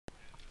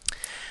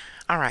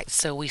Alright,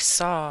 so we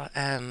saw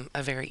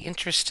a very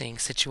interesting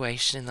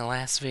situation in the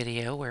last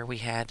video where we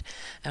had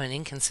an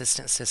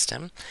inconsistent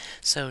system.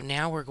 So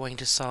now we're going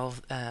to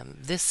solve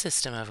this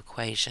system of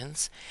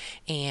equations,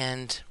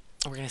 and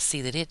we're going to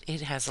see that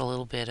it has a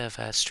little bit of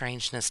a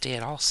strangeness to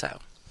it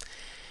also.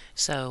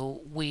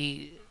 So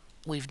we've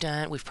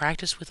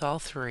practiced with all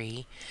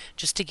three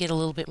just to get a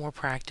little bit more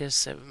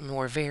practice,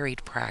 more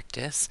varied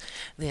practice.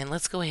 Then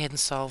let's go ahead and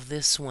solve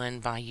this one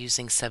by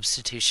using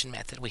substitution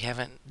method. We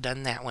haven't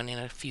done that one in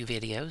a few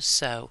videos,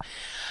 so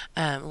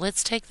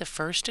let's take the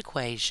first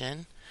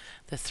equation,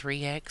 the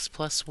 3x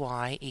plus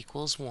y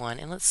equals 1,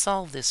 and let's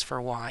solve this for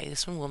y.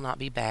 This one will not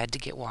be bad to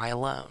get y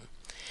alone.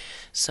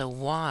 So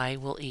y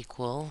will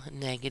equal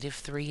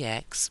negative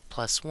 3x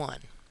plus 1.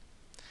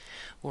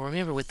 Well,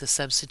 remember, with the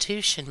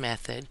substitution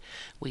method,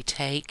 we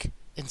take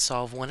and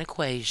solve one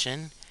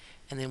equation,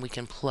 and then we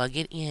can plug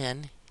it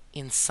in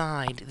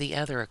inside the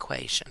other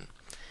equation.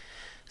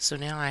 So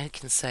now I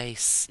can say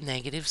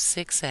negative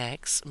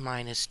 6x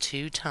minus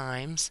 2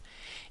 times,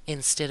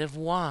 instead of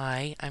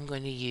y, I'm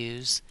going to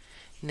use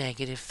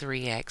negative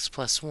 3x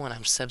plus 1.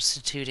 I'm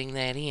substituting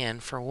that in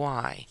for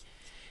y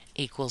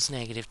equals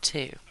negative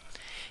 2.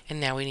 And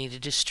now we need to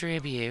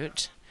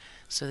distribute.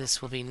 So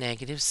this will be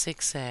negative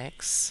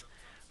 6x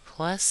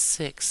plus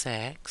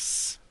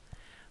 6x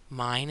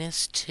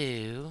minus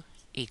 2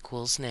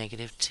 equals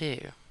negative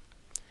 2.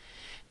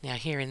 Now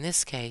here in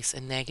this case, a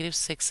negative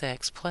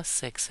 6x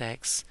plus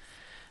 6x,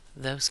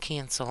 those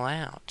cancel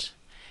out,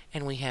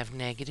 and we have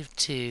negative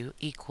 2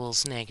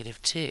 equals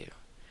negative 2.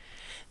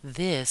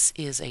 This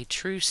is a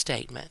true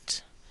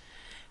statement.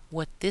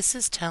 What this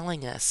is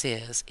telling us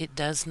is it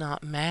does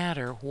not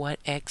matter what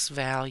x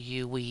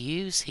value we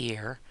use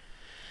here,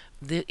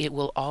 it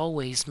will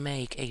always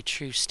make a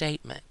true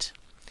statement.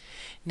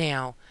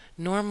 Now,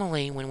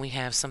 normally when we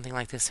have something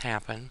like this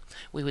happen,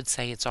 we would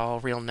say it's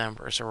all real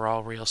numbers or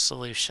all real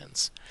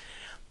solutions.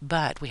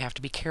 But we have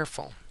to be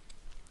careful.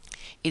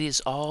 It is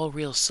all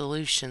real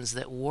solutions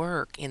that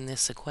work in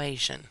this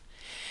equation.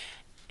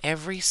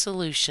 Every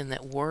solution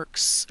that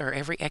works, or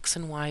every x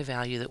and y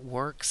value that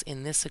works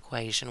in this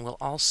equation will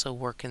also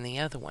work in the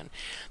other one,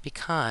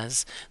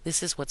 because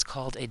this is what's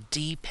called a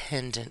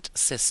dependent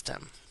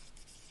system.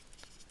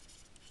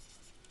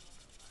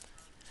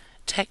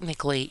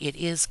 Technically, it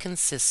is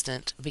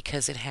consistent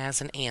because it has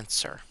an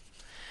answer.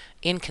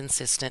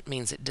 Inconsistent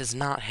means it does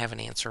not have an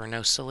answer or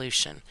no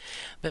solution.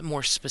 But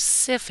more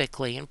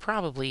specifically, and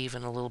probably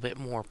even a little bit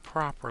more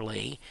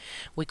properly,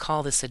 we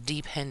call this a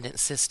dependent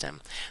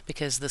system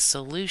because the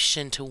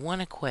solution to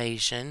one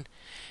equation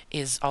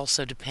is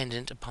also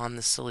dependent upon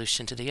the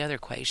solution to the other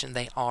equation.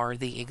 They are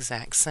the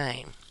exact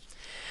same.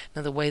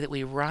 Now, the way that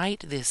we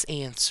write this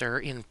answer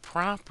in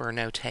proper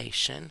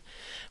notation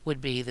would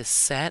be the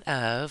set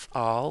of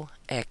all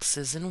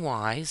x's and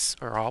y's,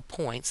 or all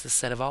points, the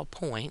set of all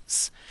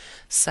points,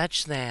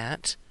 such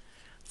that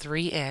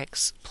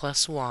 3x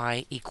plus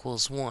y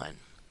equals 1.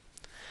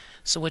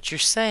 So what you're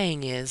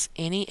saying is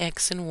any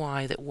x and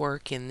y that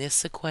work in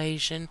this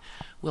equation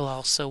will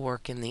also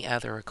work in the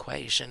other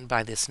equation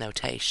by this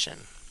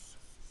notation.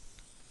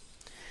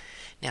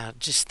 Now,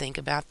 just think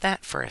about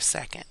that for a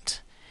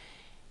second.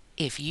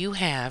 If you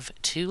have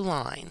two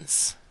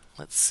lines,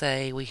 let's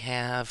say we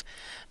have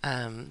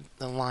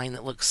the line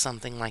that looks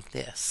something like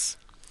this.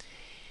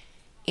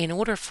 In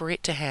order for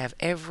it to have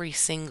every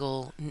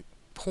single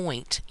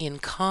point in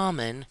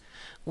common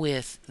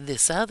with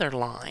this other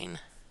line,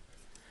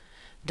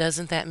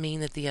 doesn't that mean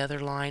that the other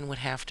line would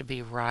have to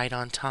be right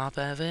on top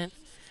of it?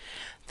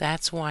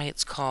 That's why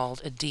it's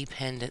called a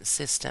dependent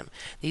system.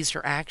 These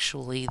are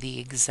actually the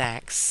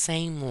exact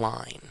same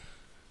line.